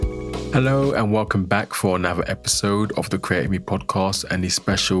Hello and welcome back for another episode of the Create Me podcast and these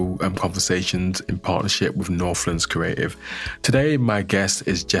special conversations in partnership with Northlands Creative. Today, my guest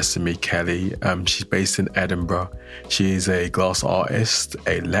is Jessamy Kelly. She's based in Edinburgh. She is a glass artist,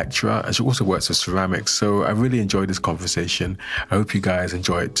 a lecturer, and she also works with ceramics. So I really enjoyed this conversation. I hope you guys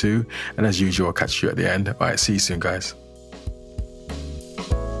enjoy it too. And as usual, I'll catch you at the end. All right, see you soon, guys.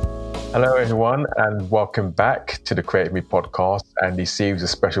 Hello, everyone, and welcome back to the Create Me podcast and these series of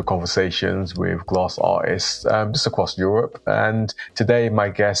special conversations with glass artists just across Europe. And today, my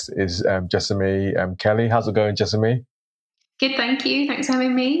guest is Jessamy Kelly. How's it going, Jessamy? Good, thank you. Thanks for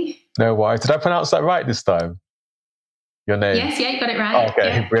having me. No worries. Did I pronounce that right this time? Your name? Yes, you got it right. Oh,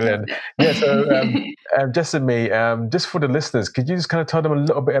 okay, yeah. Brilliant. Yeah, so Jessamy, just for the listeners, could you just kind of tell them a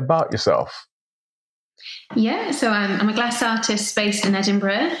little bit about yourself? Yeah, so I'm a glass artist based in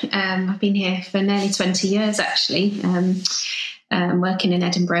Edinburgh. I've been here for nearly 20 years, actually, working in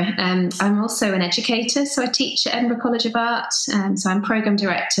Edinburgh. I'm also an educator, so I teach at Edinburgh College of Art. So I'm Programme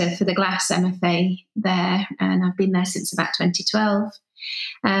Director for the Glass MFA there, and I've been there since about 2012.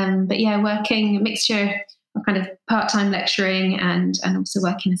 But yeah, working a mixture of kind of part-time lecturing and also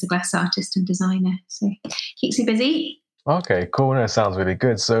working as a glass artist and designer. So keeps me busy. Okay, cool. That sounds really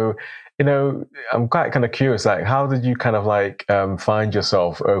good. So, I'm quite kind of curious, like, how did you kind of find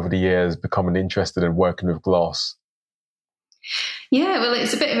yourself over the years becoming interested in working with glass? Yeah, well,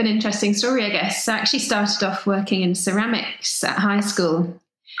 it's a bit of an interesting story, I guess. So I actually started off working in ceramics at high school,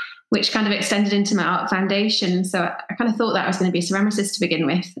 which kind of extended into my art foundation. So I kind of thought that I was going to be a ceramicist to begin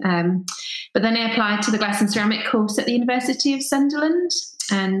with. But then I applied to the glass and ceramic course at the University of Sunderland.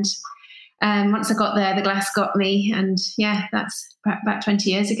 And once I got there, the glass got me. And yeah, that's about 20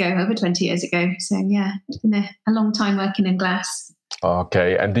 years ago, over 20 years ago. So yeah, it's been a long time working in glass.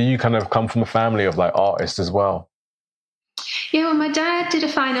 Okay. And do you kind of come from a family of like artists as well? Yeah, well, my dad did a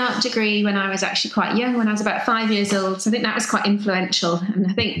fine art degree when I was actually quite young, when I was about 5 years old. So I think that was quite influential. And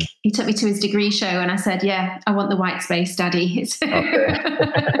I think he took me to his degree show and I said, yeah, I want the white space, Daddy. Okay.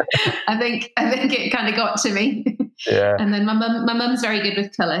 I think it kind of got to me. Yeah. And then my mum's very good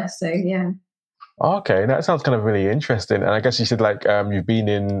with colour. So yeah. Okay, that sounds kind of really interesting. And I guess you said you've been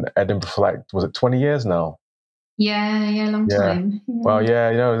in Edinburgh for was it 20 years now? Yeah, long time. Yeah. Well,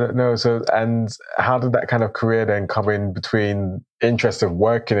 yeah, no. So, and how did that kind of career then come in between interest of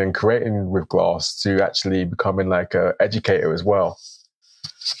working and creating with glass to actually becoming like an educator as well?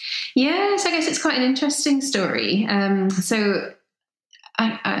 Yeah, so I guess it's quite an interesting story. So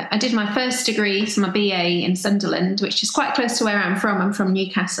I did my first degree, so my BA in Sunderland, which is quite close to where I'm from. I'm from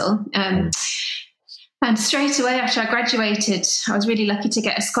Newcastle. And straight away after I graduated, I was really lucky to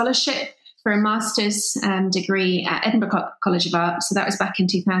get a scholarship for a master's degree at Edinburgh College of Art. So that was back in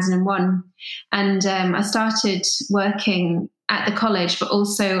 2001. And I started working at the college, but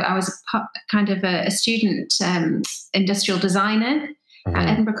also I was kind of a student industrial designer at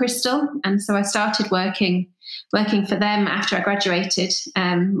Edinburgh Crystal. And so I started working for them after I graduated,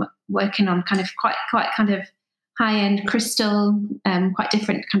 working on kind of quite kind of high-end crystal, quite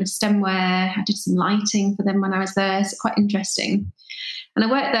different kind of stemware. I did some lighting for them when I was there, so quite interesting. And I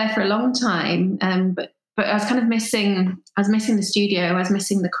worked there for a long time, but I was kind of missing the studio. I was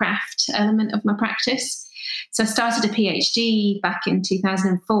missing the craft element of my practice. So I started a PhD back in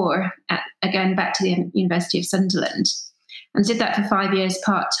 2004, again back to the University of Sunderland, and did that for 5 years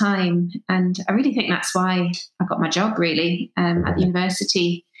part-time. And I really think that's why I got my job, really, at the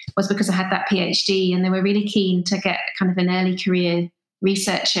university, was because I had that PhD and they were really keen to get kind of an early career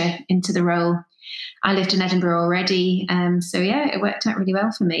researcher into the role. I lived in Edinburgh already. So yeah, it worked out really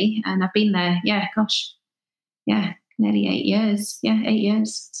well for me. And I've been there, nearly 8 years. Yeah, 8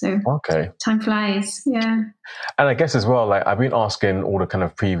 years. So okay, time flies. Yeah. And I guess as well, I've been asking all the kind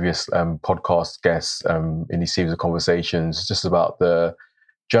of previous podcast guests in these series of conversations just about the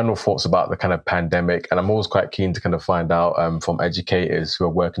general thoughts about the kind of pandemic. And I'm always quite keen to kind of find out from educators who are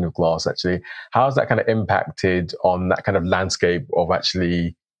working with glass, actually, how has that kind of impacted on that kind of landscape of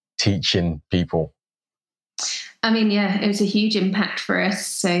actually teaching people? I mean, yeah, it was a huge impact for us.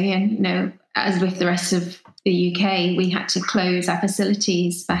 So, as with the rest of the UK, we had to close our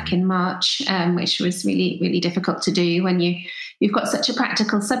facilities back in March, which was really, really difficult to do when you've got such a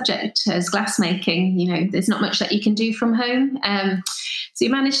practical subject as glassmaking. There's not much that you can do from home. So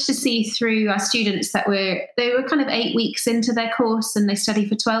you managed to see through our students that they were kind of 8 weeks into their course and they study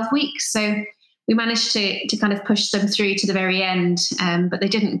for 12 weeks. So we managed to kind of push them through to the very end, but they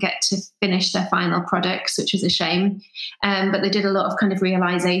didn't get to finish their final products, which was a shame. But they did a lot of kind of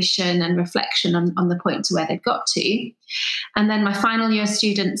realization and reflection on the point to where they'd got to. And then my final year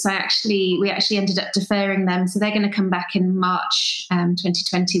students, we actually ended up deferring them. So they're going to come back in March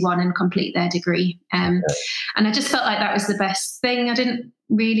 2021 and complete their degree. And I just felt like that was the best thing. I didn't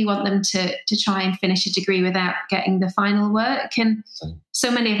really want them to try and finish a degree without getting the final work. And so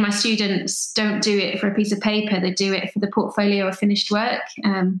many of my students don't do it for a piece of paper, they do it for the portfolio of finished work.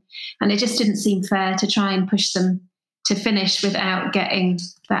 And it just didn't seem fair to try and push them to finish without getting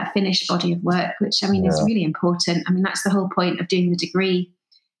that finished body of work, which is really important. I mean, that's the whole point of doing the degree,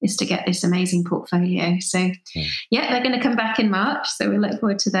 is to get this amazing portfolio. So they're going to come back in March. So we look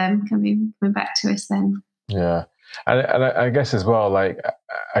forward to them coming back to us then. Yeah. And I guess as well, like,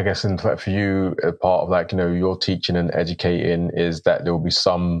 I guess for you, a part of like, your teaching and educating is that there will be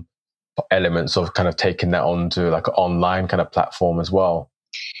some elements of kind of taking that onto like an online kind of platform as well.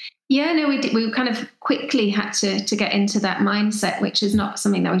 Yeah, no, we did. We kind of quickly had to get into that mindset, which is not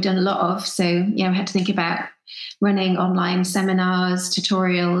something that we've done a lot of. So, we had to think about running online seminars,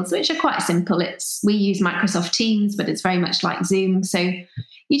 tutorials, which are quite simple. We use Microsoft Teams, but it's very much like Zoom. So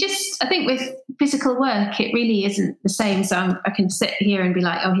I think with physical work, it really isn't the same. So I can sit here and be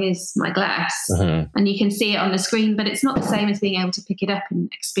like, oh, here's my glass. And you can see it on the screen, but it's not the same as being able to pick it up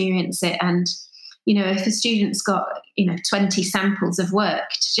and experience it. And, if a student's got, 20 samples of work,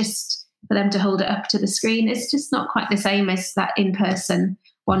 for them to hold it up to the screen, it's just not quite the same as that in-person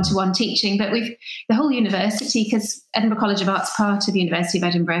one-to-one teaching. But the whole university, because Edinburgh College of Art's part of the University of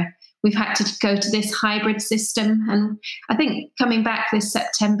Edinburgh, we've had to go to this hybrid system. And I think coming back this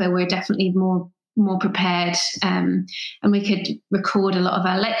September, we're definitely more prepared, and we could record a lot of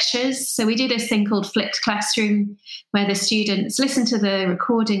our lectures. So we do this thing called Flipped Classroom, where the students listen to the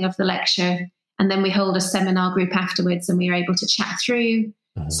recording of the lecture, and then we hold a seminar group afterwards, and we're able to chat through,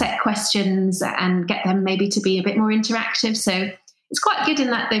 set questions, and get them maybe to be a bit more interactive. So it's quite good in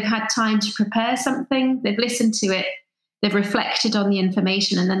that they've had time to prepare something, they've listened to it, they've reflected on the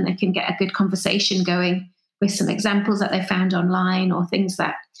information, and then they can get a good conversation going with some examples that they found online or things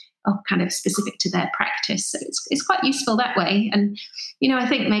that are kind of specific to their practice. So it's quite useful that way. And, I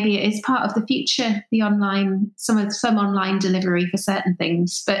think maybe it is part of the future, the online, some online delivery for certain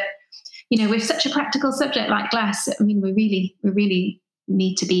things. But, with such a practical subject like glass, we really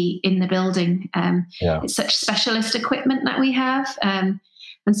need to be in the building. It's such specialist equipment that we have. And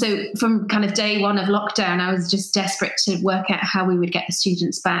so from kind of day one of lockdown, I was just desperate to work out how we would get the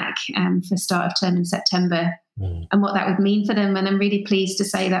students back for start of term in September and what that would mean for them. And I'm really pleased to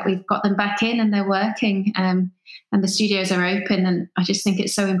say that we've got them back in and they're working, and the studios are open. And I just think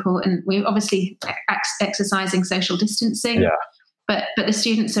it's so important. We're obviously exercising social distancing. But the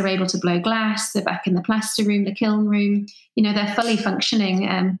students are able to blow glass. They're back in the plaster room, the kiln room. They're fully functioning.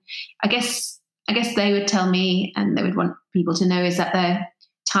 I guess they would tell me, and they would want people to know, is that their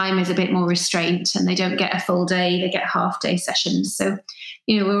time is a bit more restrained, and they don't get a full day. They get half-day sessions. So,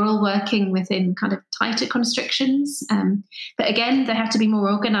 we're all working within kind of tighter constrictions. But again, they have to be more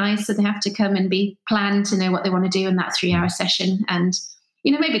organised. So they have to come and be planned to know what they want to do in that 3-hour session. And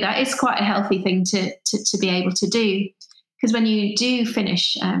maybe that is quite a healthy thing to be able to do. Because when you do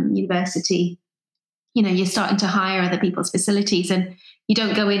finish university, you're starting to hire other people's facilities, and you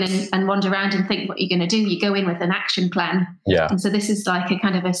don't go in and wander around and think what you're going to do. You go in with an action plan. Yeah. And so this is like a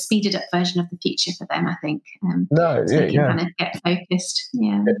kind of a speeded up version of the future for them, I think. So they can kind of get focused.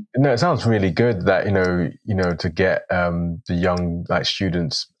 Yeah. No, it sounds really good that, to get the young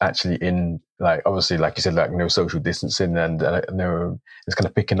students actually in, obviously, like you said, social distancing, and it's kind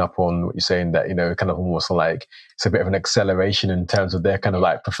of picking up on what you're saying, that, kind of almost like it's a bit of an acceleration in terms of their kind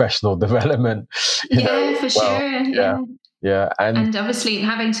of professional development. For sure. Yeah. And obviously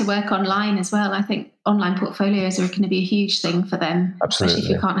having to work online as well. I think online portfolios are going to be a huge thing for them, especially if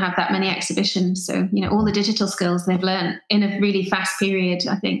you can't have that many exhibitions. So, all the digital skills they've learned in a really fast period,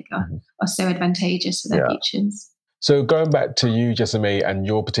 I think are so advantageous for their futures. So going back to you, Jessamy, and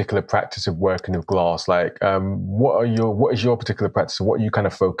your particular practice of working with glass, what is your particular practice? What are you kind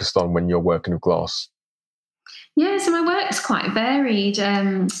of focused on when you're working with glass? Yeah, so my work's quite varied.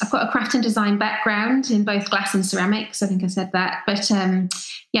 I've got a craft and design background in both glass and ceramics. I think I said that. But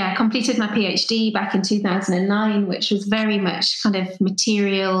I completed my PhD back in 2009, which was very much kind of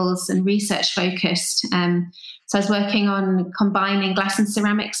materials and research focused. So I was working on combining glass and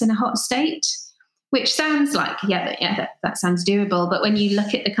ceramics in a hot state, which sounds like, that sounds doable. But when you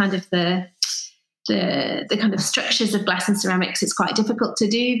look at the kind of the kind of structures of glass and ceramics, it's quite difficult to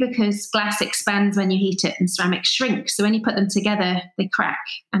do because glass expands when you heat it and ceramics shrink. So when you put them together, they crack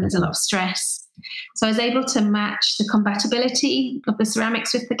and there's a lot of stress. So I was able to match the compatibility of the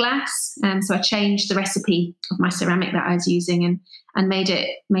ceramics with the glass. So I changed the recipe of my ceramic that I was using and made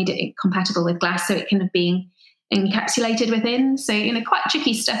it compatible with glass, so it can have been encapsulated within. So, quite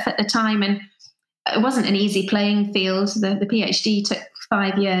tricky stuff at the time, and it wasn't an easy playing field. The PhD took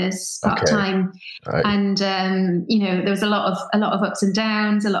 5 years part-time. Right. And there was a lot of ups and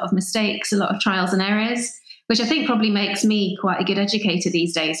downs, a lot of mistakes, a lot of trials and errors, which I think probably makes me quite a good educator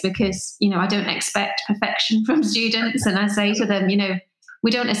these days, because I don't expect perfection from students, and I say to them,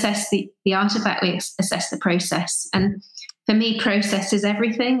 we don't assess the artifact, we assess the process. And for me, process is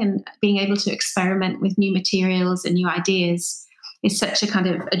everything, and being able to experiment with new materials and new ideas is such a kind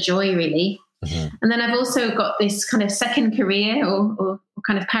of a joy, really. Mm-hmm. And then I've also got this kind of second career or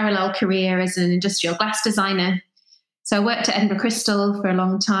kind of parallel career as an industrial glass designer. So I worked at Edinburgh Crystal for a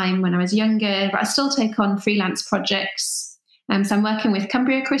long time when I was younger, but I still take on freelance projects. So I'm working with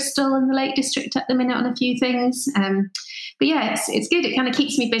Cumbria Crystal in the Lake District at the minute on a few things. But yeah, it's good. It kind of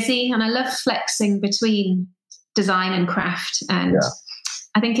keeps me busy, and I love flexing between design and craft. And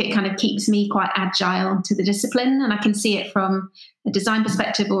I think it kind of keeps me quite agile to the discipline, and I can see it from a design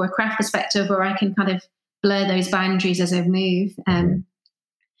perspective or a craft perspective, or I can kind of blur those boundaries as I move. And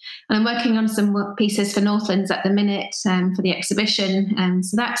I'm working on some pieces for Northlands at the minute for the exhibition.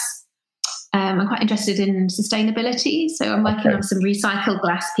 So that's, I'm quite interested in sustainability. So I'm working on some recycled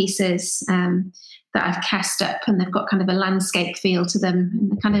glass pieces that I've cast up, and they've got kind of a landscape feel to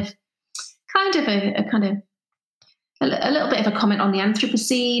them, and they're a little bit of a comment on the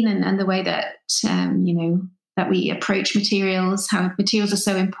Anthropocene and the way that, that we approach materials, how materials are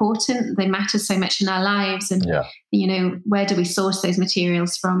so important. They matter so much in our lives. And, where do we source those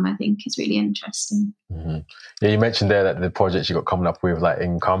materials from, I think is really interesting. Mm-hmm. Yeah, you mentioned there that the projects you got coming up with, like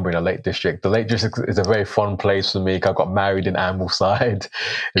in Cumbria, the Lake District. The Lake District is a very fun place for me. I got married in Ambleside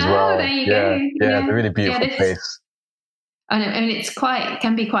as well. There you go. Yeah, it's a really beautiful place. I know, I mean, it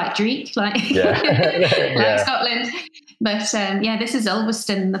can be quite dreek, like Scotland. But this is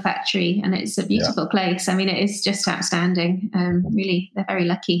Ulverston, the factory, and it's a beautiful place. I mean, it is just outstanding. Really, they're very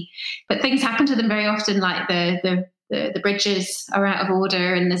lucky. But things happen to them very often, like the bridges are out of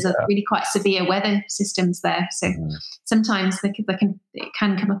order, and there's a really quite severe weather systems there. So sometimes it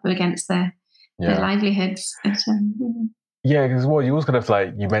can come up against their livelihoods. But, Yeah, because you was kind of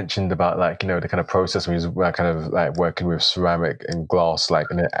like, you mentioned about like, the kind of process when you was kind of like working with ceramic and glass, like,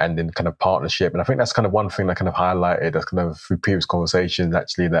 and in kind of partnership. And I think that's kind of one thing that kind of highlighted as kind of through previous conversations,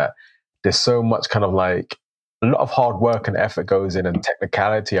 actually, that there's so much kind of like a lot of hard work and effort goes in, and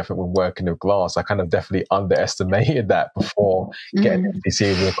technicality, I think, when working with glass, I kind of definitely underestimated that before getting into these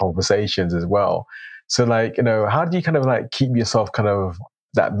series of conversations as well. So like, how do you kind of like keep yourself kind of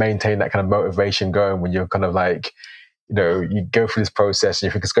maintain that kind of motivation going when you're kind of like, you go through this process and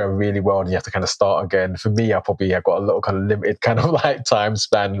you think it's going really well and you have to kind of start again. For me, I've got a little kind of limited kind of like time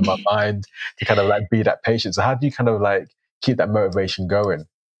span in my mind to kind of like be that patient. So how do you kind of like keep that motivation going?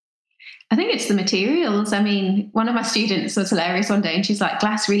 I think it's the materials. I mean, one of my students was hilarious one day, and she's like,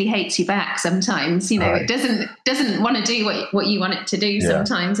 glass really hates you back sometimes. It doesn't want to do what you want it to do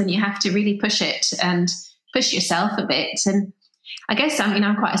sometimes, and you have to really push it and push yourself a bit. And I guess,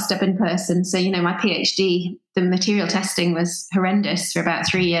 I'm quite a stubborn person. So, my PhD, the material testing was horrendous for about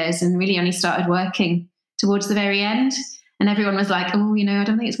 3 years, and really only started working towards the very end. And everyone was like, oh, I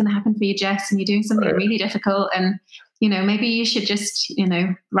don't think it's going to happen for you, Jess, and you're doing something really difficult. And, maybe you should just,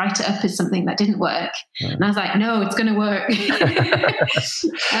 write it up as something that didn't work. And I was like, no, it's going to work.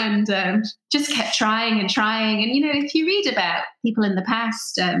 And just kept trying and trying. And, if you read about people in the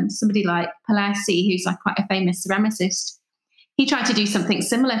past, somebody like Palazzi, who's like quite a famous ceramicist, he tried to do something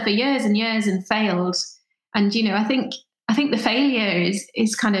similar for years and years and failed. And, I think the failure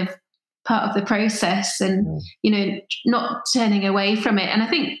is kind of part of the process, and, not turning away from it. And I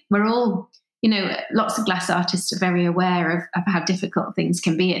think we're all, lots of glass artists are very aware of how difficult things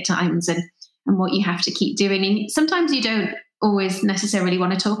can be at times, and what you have to keep doing. And sometimes you don't always necessarily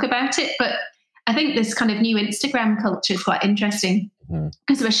want to talk about it, but I think this kind of new Instagram culture is quite interesting,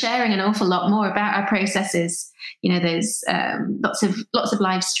 because we're sharing an awful lot more about our processes. There's lots of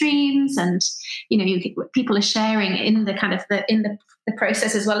live streams, and people are sharing in the kind of in the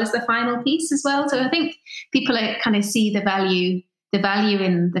process as well as the final piece as well. So I think people are kind of see the value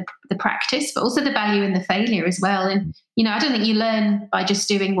in the practice, but also the value in the failure as well. And I don't think you learn by just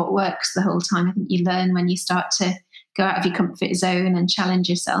doing what works the whole time. I think you learn when you start to go out of your comfort zone and challenge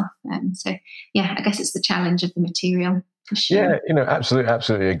yourself. So I guess it's the challenge of the material. For sure. Yeah,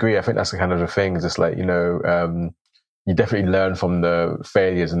 absolutely agree. I think that's the kind of the thing. Just like, you definitely learn from the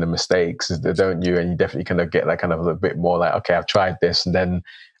failures and the mistakes, don't you? And you definitely kind of get like kind of a bit more like, okay, I've tried this, and then,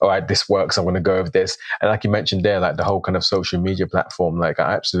 all right, this works, I'm going to go with this. And like you mentioned there, like the whole kind of social media platform, like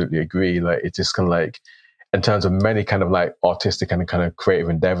I absolutely agree. Like it's just kind of like, in terms of many kind of like artistic and kind of creative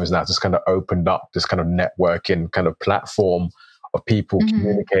endeavors now, just kind of opened up this kind of networking kind of platform of people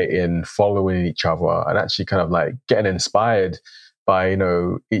communicating, following each other, and actually kind of like getting inspired by, you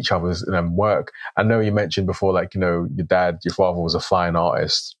know, each other's work. I know you mentioned before, like, you know, your father was a fine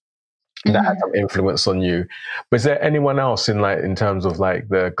artist, and that had some influence on you. But is there anyone else in terms of like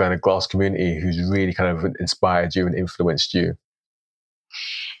the kind of glass community who's really kind of inspired you and influenced you?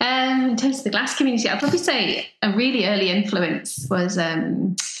 In terms of the glass community, I'd probably say a really early influence was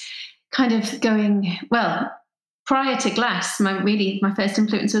kind of going, well, prior to glass, my first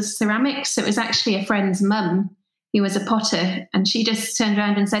influence was ceramics. So it was actually a friend's mum who was a potter, and she just turned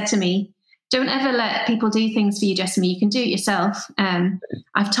around and said to me, "Don't ever let people do things for you, Jessamy. You can do it yourself.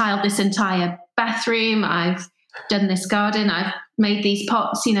 I've tiled this entire bathroom. I've done this garden. I've made these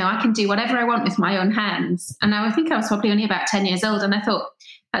pots. You know, I can do whatever I want with my own hands." And I think I was probably only about 10 years old, and I thought,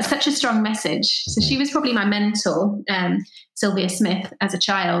 that's such a strong message. So she was probably my mentor, Sylvia Smith, as a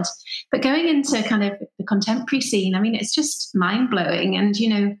child. But going into kind of the contemporary scene, I mean, it's just mind-blowing. And, you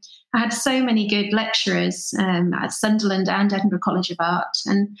know, I had so many good lecturers at Sunderland and Edinburgh College of Art.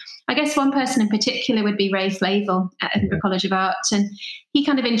 And I guess one person in particular would be Ray Flavel at Edinburgh College of Art. And he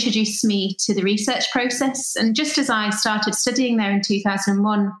kind of introduced me to the research process. And just as I started studying there in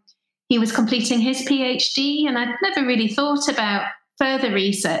 2001, he was completing his PhD. And I'd never really thought about further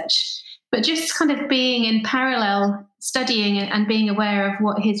research, but just kind of being in parallel studying and being aware of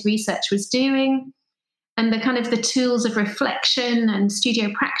what his research was doing and the kind of the tools of reflection and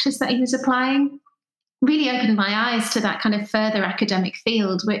studio practice that he was applying really opened my eyes to that kind of further academic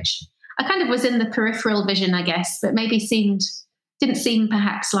field, which I kind of was in the peripheral vision, I guess, but maybe didn't seem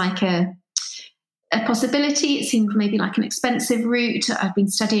perhaps like a possibility. It seemed maybe like an expensive route. I've been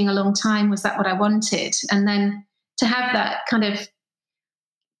studying a long time. Was that what I wanted? And then to have that kind of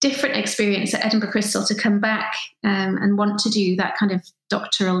different experience at Edinburgh Crystal, to come back and want to do that kind of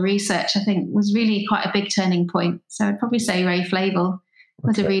doctoral research, I think was really quite a big turning point. So I'd probably say Ray Flavel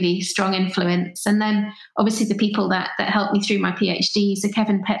was a really strong influence. And then obviously the people that helped me through my PhD, so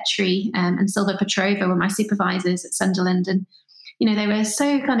Kevin Petrie and Silva Petrova were my supervisors at Sunderland. And, you know, they were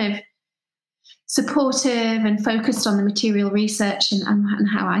so kind of supportive and focused on the material research and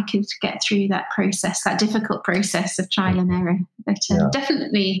how I could get through that process, that difficult process of trial and error. But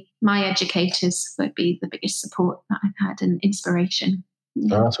definitely my educators would be the biggest support that I've had and inspiration.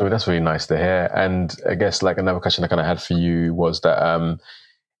 Yeah. Oh, that's really nice to hear. And I guess like another question I kind of had for you was that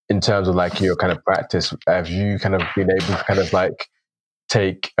in terms of like your kind of practice, have you kind of been able to kind of like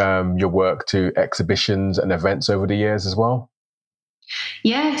take your work to exhibitions and events over the years as well?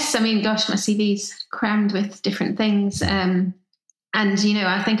 Yes, I mean, gosh, my CV's crammed with different things. And, you know,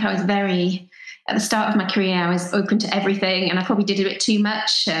 I think I was at the start of my career, I was open to everything, and I probably did a bit too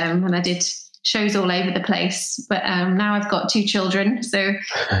much. And I did shows all over the place. But now I've got 2 children, so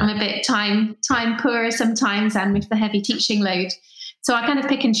I'm a bit time poor sometimes, and with the heavy teaching load. So I kind of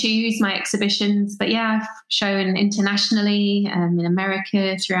pick and choose my exhibitions. But yeah, I've shown internationally, in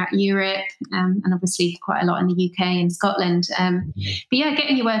America, throughout Europe, and obviously quite a lot in the UK and Scotland. But yeah,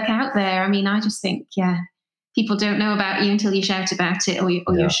 getting your work out there. I mean, I just think, people don't know about you until you shout about it, or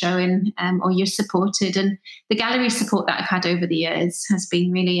you're showing, or you're supported. And the gallery support that I've had over the years has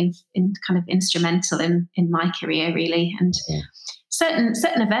been really in kind of instrumental in my career, really. And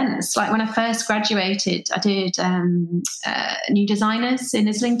certain events, like when I first graduated, I did New Designers in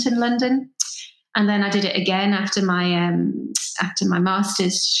Islington, London, and then I did it again after my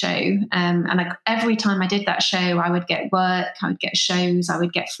master's show. And every time I did that show, I would get work, I would get shows, I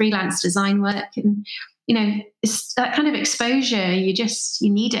would get freelance design work, and you know, it's that kind of exposure. You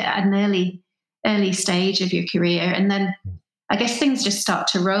need it at an early stage of your career, and then I guess things just start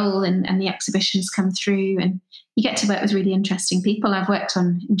to roll, and the exhibitions come through, and you get to work with really interesting people. I've worked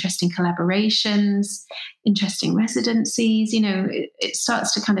on interesting collaborations, interesting residencies. You know, it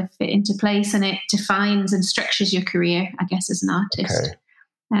starts to kind of fit into place, and it defines and structures your career, I guess, as an artist. Okay.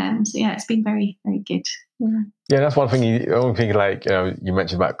 So yeah, it's been very, very good. Yeah, that's one thing. Like, you know, you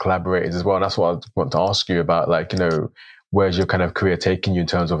mentioned about collaborators as well, and that's what I want to ask you about. Like, you know, where's your kind of career taking you in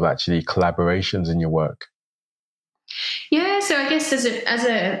terms of actually collaborations in your work? Yeah, so I guess as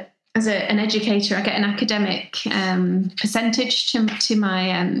an educator, I get an academic percentage to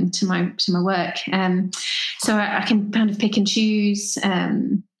my work. So I can kind of pick and choose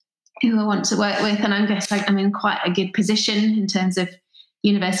who I want to work with, and I guess I'm in quite a good position in terms of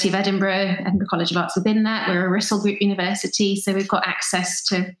University of Edinburgh College of Arts within that. We're a Russell Group university, so we've got access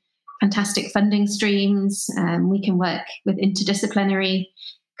to fantastic funding streams. We can work with interdisciplinary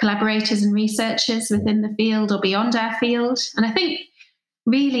collaborators and researchers within the field or beyond our field. And I think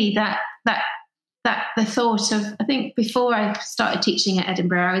really that the thought of, I think before I started teaching at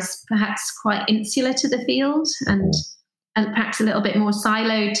Edinburgh, I was perhaps quite insular to the field and perhaps a little bit more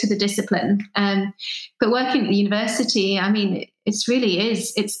siloed to the discipline. But working at the university, I mean,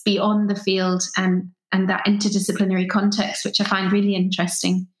 it's beyond the field and that interdisciplinary context, which I find really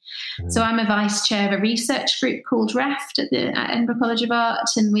interesting. So I'm a vice chair of a research group called RAFT at Edinburgh College of Art,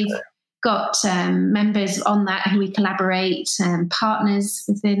 and we've got members on that who we collaborate, partners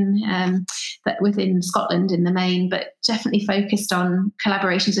within Scotland in the main, but definitely focused on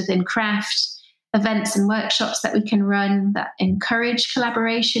collaborations within craft, events and workshops that we can run that encourage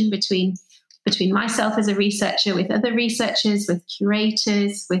collaboration between myself as a researcher, with other researchers, with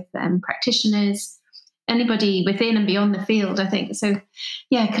curators, with practitioners, anybody within and beyond the field, I think. So,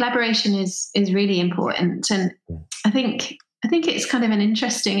 yeah, collaboration is really important. And I think it's kind of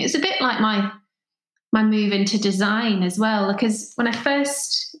it's a bit like my move into design as well, because when I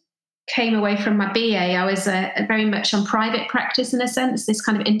first came away from my BA, I was very much on private practice in a sense, this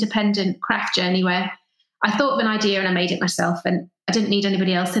kind of independent craft journey where I thought of an idea and I made it myself, and I didn't need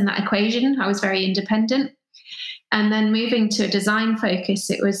anybody else in that equation. I was very independent. And then moving to a design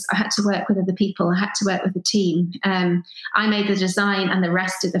focus, I had to work with other people. I had to work with a team. I made the design and the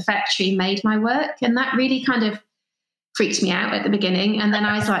rest of the factory made my work. And that really kind of freaked me out at the beginning. And then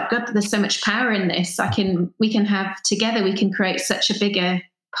I was like, God, there's so much power in this. We can create such a bigger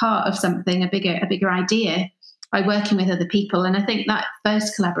part of something, a bigger idea by working with other people. And I think that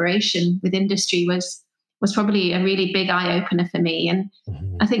first collaboration with industry was probably a really big eye opener for me. And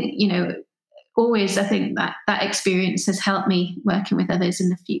I think, always, I think that experience has helped me working with others in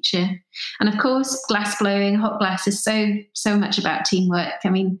the future. And of course, glass blowing, hot glass is so much about teamwork. I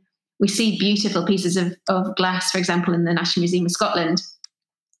mean, we see beautiful pieces of glass, for example, in the National Museum of Scotland.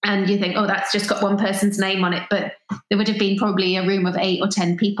 And you think, oh, that's just got one person's name on it. But there would have been probably a room of 8 or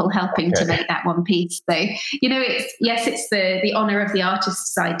 10 people helping to make that one piece. So, it's the honour of the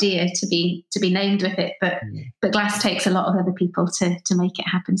artist's idea to be named with it. But glass takes a lot of other people to make it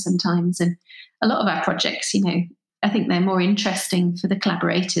happen sometimes. And a lot of our projects, I think they're more interesting for the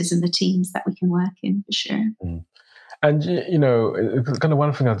collaborators and the teams that we can work in, for sure. And, kind of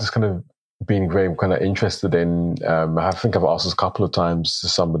one thing I've just kind of been very kind of interested in, I think I've asked this a couple of times to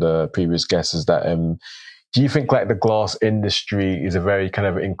some of the previous guests, is that do you think like the glass industry is a very kind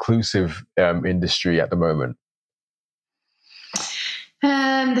of inclusive industry at the moment?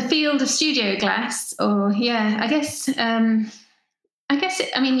 The field of studio glass, I guess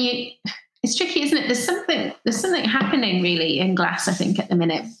it's tricky, isn't it? There's something happening really in glass, I think, at the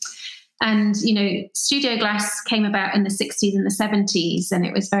minute. And, studio glass came about in the 60s and the 70s, and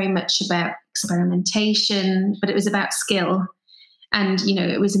it was very much about experimentation, but it was about skill. And,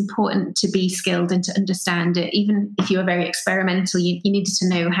 it was important to be skilled and to understand it. Even if you were very experimental, you needed to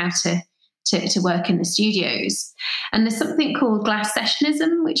know how to work in the studios. And there's something called glass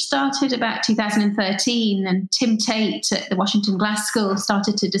sessionism, which started about 2013. And Tim Tate at the Washington Glass School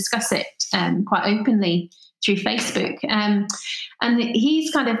started to discuss it quite openly through Facebook. And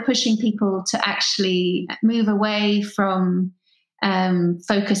he's kind of pushing people to actually move away from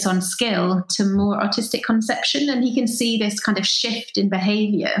focus on skill to more artistic conception. And he can see this kind of shift in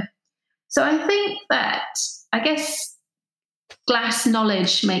behavior. So I think that, glass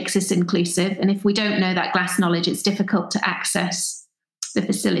knowledge makes us inclusive. And if we don't know that glass knowledge, it's difficult to access the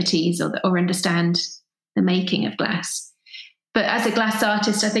facilities or understand the making of glass. But as a glass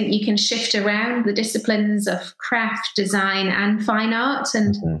artist, I think you can shift around the disciplines of craft, design, and fine art.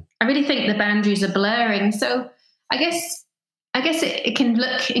 And I really think the boundaries are blurring. So I guess it can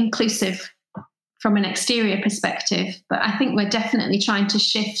look inclusive from an exterior perspective, but I think we're definitely trying to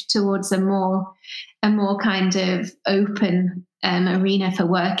shift towards a more kind of open arena for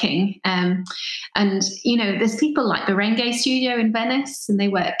working. And there's people like the Renge Studio in Venice, and they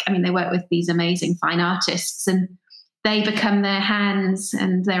work with these amazing fine artists, and they become their hands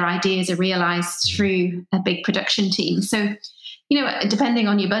and their ideas are realized through a big production team. So, depending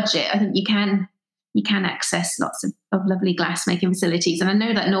on your budget, I think you can access lots of lovely glassmaking facilities. And I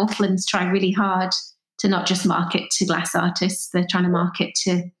know that Northlands try really hard to not just market to glass artists, they're trying to market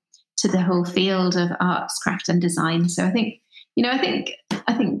to the whole field of arts, craft and design. So I think,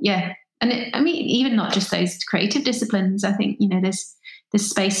 yeah. And even not just those creative disciplines, I think, there's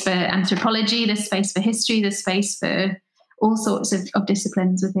space for anthropology, there's space for history, there's space for all sorts of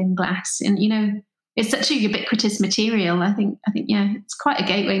disciplines within glass. And, it's such a ubiquitous material. I think yeah, it's quite a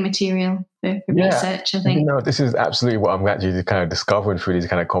gateway material for research, I think. This is absolutely what I'm actually kind of discovering through these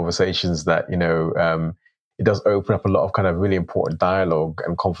kind of conversations, that, it does open up a lot of kind of really important dialogue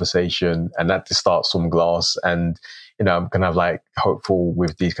and conversation, and that just starts from glass. And, I'm kind of like hopeful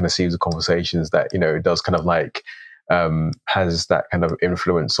with these kind of series of conversations that, it does kind of like, has that kind of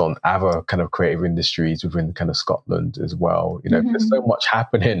influence on other kind of creative industries within kind of Scotland as well. There's so much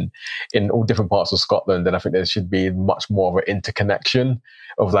happening in all different parts of Scotland, and I think there should be much more of an interconnection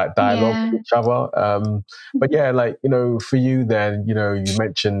of like dialogue with each other. But yeah, like, for you then, you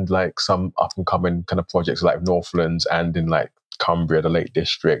mentioned like some up and coming kind of projects like Northlands and in like Cumbria, the Lake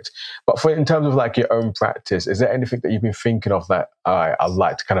District. But in terms of like your own practice, is there anything that you've been thinking of that I'd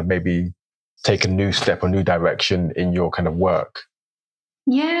like to kind of maybe take a new step or new direction in your kind of work?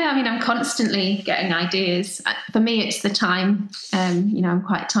 Yeah, I mean, I'm constantly getting ideas. For me, it's the time. I'm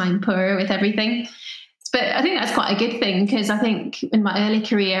quite time poor with everything. But I think that's quite a good thing, because I think in my early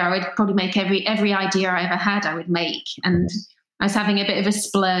career, I would probably make every idea I ever had, I would make. And I was having a bit of a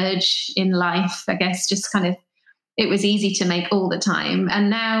splurge in life, I guess, just kind of, it was easy to make all the time. And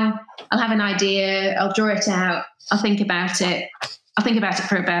now I'll have an idea, I'll draw it out, I'll think about it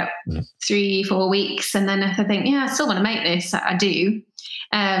for about 3-4 weeks. And then if I think, I still want to make this, I do.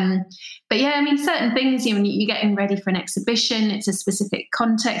 But yeah, I mean, certain things, when you're getting ready for an exhibition, it's a specific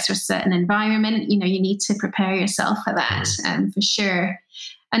context or a certain environment, you need to prepare yourself for that, for sure.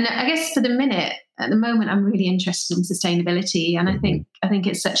 And I guess at the moment, I'm really interested in sustainability. And I think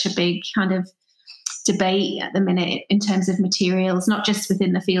it's such a big kind of debate at the minute in terms of materials, not just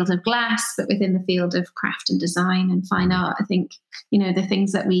within the field of glass, but within the field of craft and design and fine art. I think, the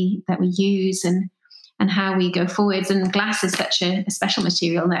things that we use and how we go forwards, and glass is such a special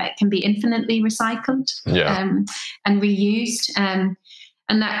material that it can be infinitely recycled and reused.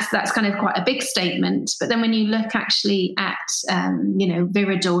 And that's kind of quite a big statement. But then when you look actually at,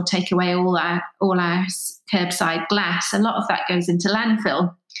 Viridor take away all our curbside glass, a lot of that goes into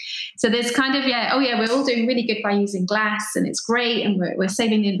landfill. So there's kind of, we're all doing really good by using glass, and it's great, and we're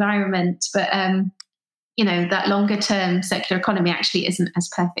saving the environment. But, that longer term circular economy actually isn't as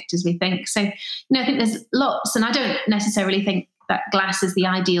perfect as we think. So, I think there's lots, and I don't necessarily think that glass is the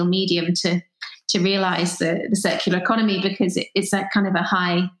ideal medium to realize the circular economy, because it's that kind of a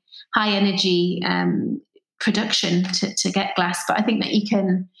high energy production to get glass. But I think that you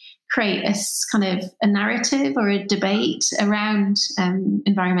can create a narrative or a debate around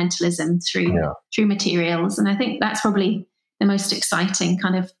environmentalism through materials. And I think that's probably the most exciting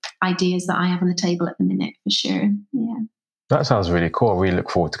kind of ideas that I have on the table at the minute, for sure. Yeah. That sounds really cool. I really look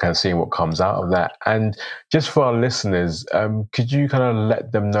forward to kind of seeing what comes out of that. And just for our listeners, could you kind of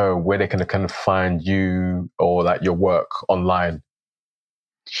let them know where they can kind of find you or like your work online?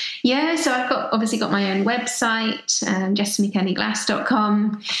 Yeah, so I've obviously got my own website,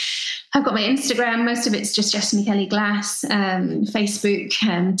 jessamikelly-glass.com. I've got my Instagram, most of it's just Jessamy Kelly Glass, Facebook,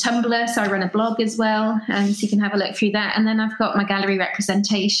 Tumblr, so I run a blog as well, so you can have a look through that. And then I've got my gallery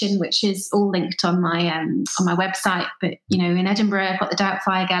representation, which is all linked on my website. But, in Edinburgh, I've got the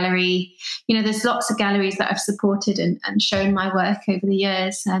Doubtfire Gallery. There's lots of galleries that I've supported and shown my work over the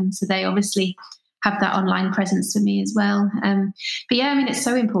years, so they obviously have that online presence for me as well. But yeah, I mean, it's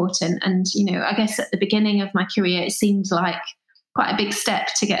so important. And, I guess at the beginning of my career, it seemed like quite a big step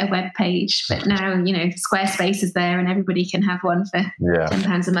to get a web page. But now, Squarespace is there and everybody can have one for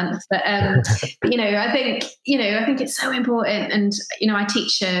 £10 a month. But, I think it's so important. And, I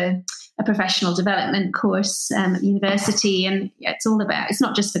teach a professional development course at university, and it's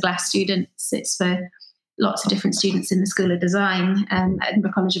not just for glass students, it's for lots of different students in the School of Design at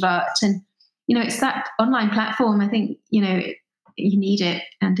Edinburgh College of Art. And, it's that online platform. I think, you need it,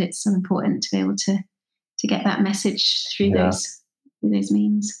 and it's so important to be able to get that message through those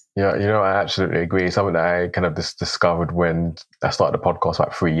means. Yeah, I absolutely agree. It's something that I kind of just discovered when I started the podcast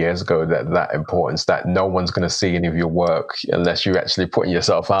about 3 years ago, that importance that no one's going to see any of your work unless you're actually putting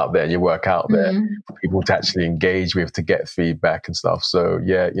yourself out there and your work out there for people to actually engage with, to get feedback and stuff. So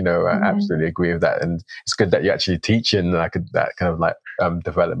I absolutely agree with that. And it's good that you're actually teaching that kind of like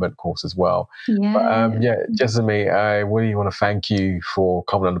development course as well. But Jessamy, I really want to thank you for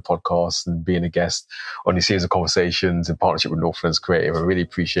coming on the podcast and being a guest on these series of conversations in partnership with Northlands Creative. I really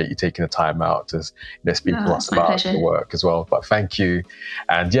appreciate you taking the time out to speak to us about your work as well. But thank you.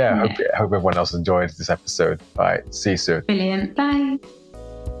 And I hope everyone else enjoyed this episode. All right, see you soon. Brilliant. Bye.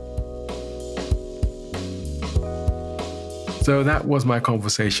 So that was my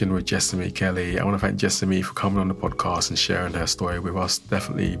conversation with Jessamy Kelly. I want to thank Jessamy for coming on the podcast and sharing her story with us.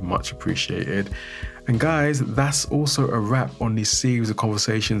 Definitely much appreciated. And guys, that's also a wrap on this series of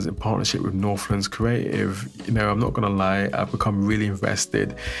conversations in partnership with Northlands Creative. You know, I'm not going to lie, I've become really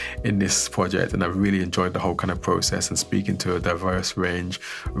invested in this project, and I've really enjoyed the whole kind of process and speaking to a diverse range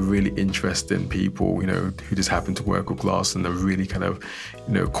of really interesting people, you know, who just happen to work with glass and are really kind of,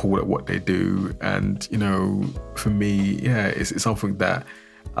 you know, cool at what they do. And, you know, for me, yeah, it's something that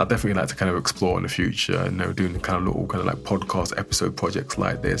I'd definitely like to kind of explore in the future, you know, doing kind of little kind of like podcast episode projects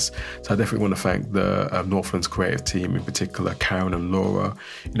like this. So I definitely want to thank the Northlands creative team, in particular, Karen and Laura,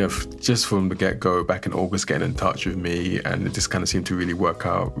 you know, just from the get-go back in August, getting in touch with me, and it just kind of seemed to really work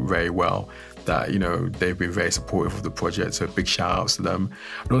out very well. That, you know, they've been very supportive of the project, so big shout outs to them.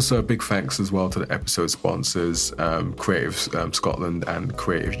 And also a big thanks as well to the episode sponsors, Creative Scotland and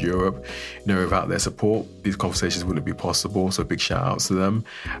Creative Europe. You know, without their support, these conversations wouldn't be possible, so big shout outs to them.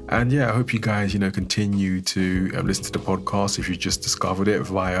 And yeah, I hope you guys, you know, continue to listen to the podcast if you just discovered it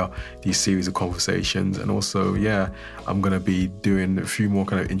via these series of conversations. And also, yeah, I'm going to be doing a few more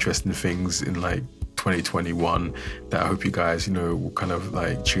kind of interesting things in like 2021 that I hope you guys, you know, will kind of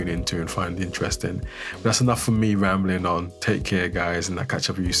like tune into and find interesting. But that's enough for me rambling on. Take care, guys, and I'll catch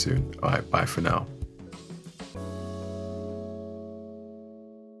up with you soon. All right, bye for now.